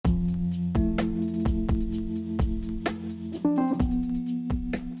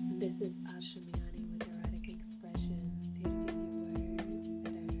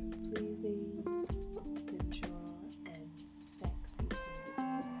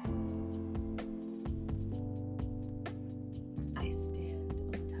I stand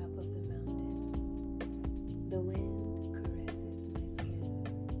on top of the mountain. The wind caresses my skin.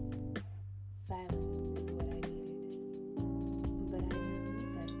 Silence is what I needed, but I know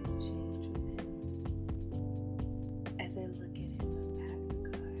that will change with him. As I look at him unpack the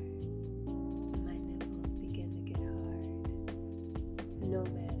car, my nipples begin to get hard. No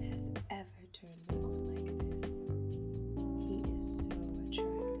man has ever turned me on like this. He is so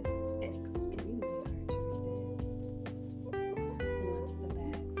attractive and extremely hard to resist. Once the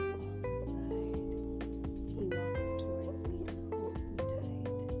bags are all inside, he walks towards me and holds me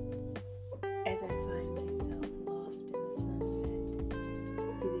tight. As I find myself lost in the sunset,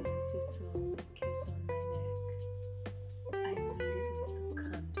 he begins to slowly kiss on my neck. I immediately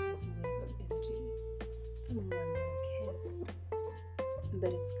succumb to this wave of energy from one little kiss.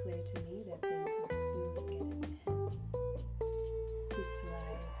 But it's clear to me that things will soon get intense. He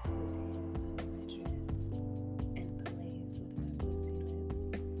slides his hands under my dress and plays with my pussy lips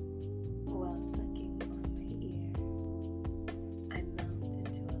while sucking on my ear. I melt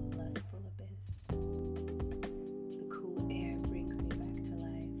into a lustful abyss. The cool air brings me back to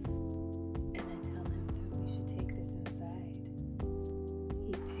life, and I tell him that we should take this inside.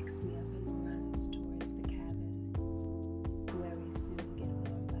 He picks me up and runs towards the cabin, where we soon get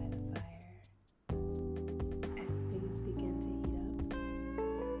warm by the fire. As things begin to heat up,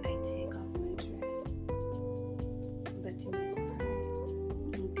 I take off my dress, but to my surprise,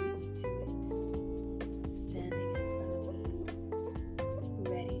 he beat me to it, standing in front of me,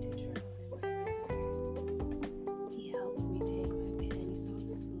 ready to drown in my river. He helps me take my panties off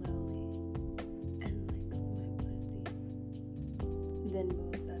slowly and licks my pussy, then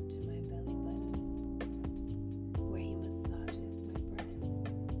moves up to my belly button, where he massages my breasts.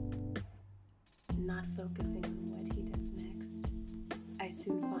 Not focusing on what he does next, I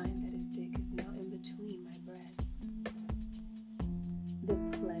soon find that his dick is now in between my breasts. The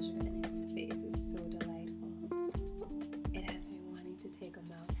pleasure in his face is so delightful. It has me wanting to take a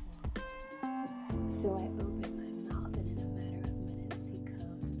mouthful. So I open my mouth, and in a matter of minutes he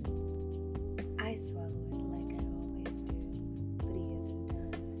comes. I swallow it like I always do, but he isn't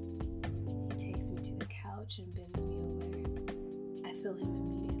done. He takes me to the couch and bends me over. I feel him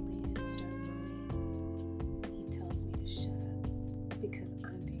immediately and start moaning. He tells me to shut up because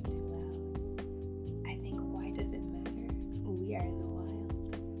I'm being too loud. I think, why does it matter? We are in the wild.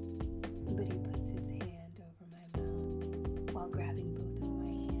 But he puts his hand over my mouth while grabbing both of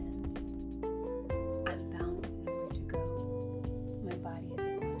my hands. I'm bound with nowhere to go. My body is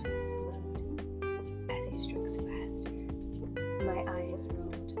about to explode as he strokes faster. My eyes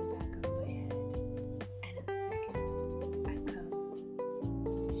roll to the back of my head, and in seconds, I come,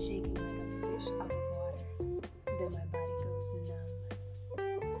 shaking like a fish out of water. Then my body goes numb.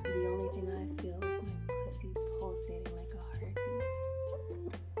 The only thing I feel is my pussy pulsating like a heartbeat.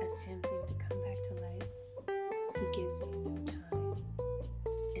 Attempting